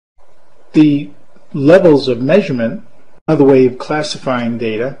the levels of measurement, another way of classifying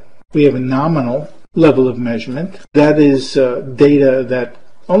data. We have a nominal level of measurement. That is data that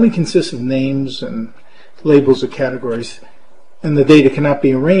only consists of names and labels or categories, and the data cannot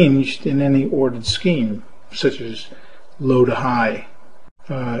be arranged in any ordered scheme, such as low to high.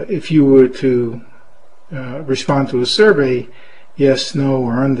 If you were to respond to a survey, yes, no,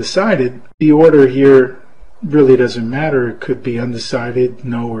 or undecided, the order here really doesn't matter. It could be undecided,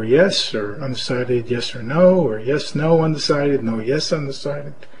 no or yes, or undecided, yes or no, or yes, no, undecided, no, yes,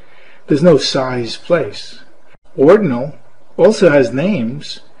 undecided. There's no size place. Ordinal also has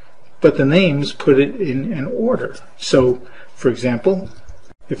names, but the names put it in an order. So, for example,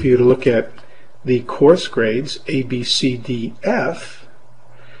 if you were to look at the course grades, A, B, C, D, F,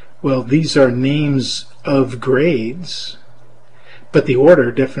 well, these are names of grades, but the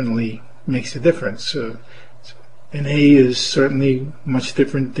order definitely makes a difference. An A is certainly much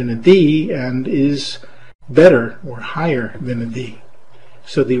different than a D and is better or higher than a D.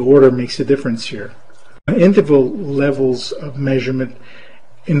 So the order makes a difference here. Interval levels of measurement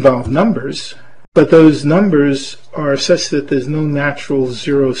involve numbers, but those numbers are such that there's no natural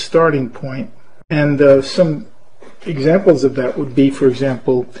zero starting point. And some examples of that would be, for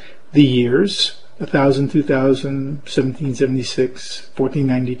example, the years, 1000, 2000, 1776,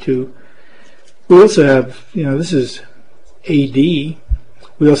 1492. We also have, this is AD.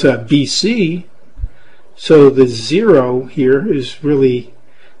 We also have BC. So the zero here is really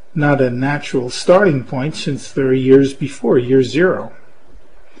not a natural starting point, since there are years before year zero.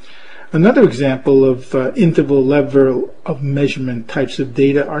 Another example of interval level of measurement types of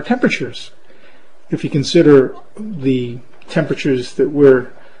data are temperatures. If you consider the temperatures that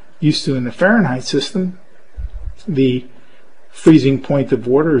we're used to in the Fahrenheit system, the freezing point of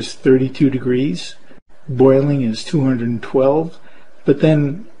water is 32 degrees, boiling is 212, but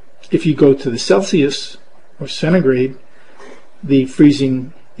then if you go to the Celsius or centigrade, the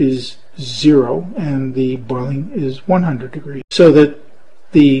freezing is 0 and the boiling is 100 degrees. So that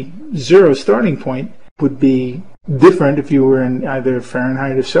the zero starting point would be different if you were in either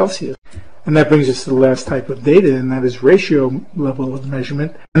Fahrenheit or Celsius. And that brings us to the last type of data, and that is ratio level of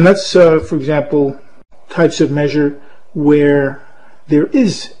measurement. And that's, for example, types of measure where there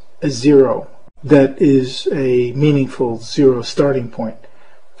is a zero that is a meaningful zero starting point.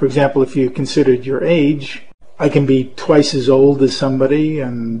 For example, if you considered your age, I can be twice as old as somebody,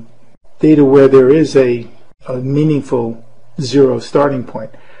 and data where there is a meaningful zero starting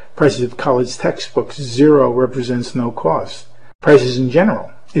point. Prices of college textbooks, 0 represents no cost. Prices in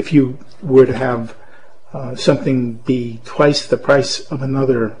general. If you were to have something be twice the price of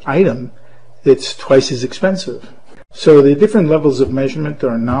another item, it's twice as expensive. So the different levels of measurement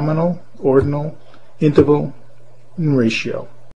are nominal, ordinal, interval, and ratio.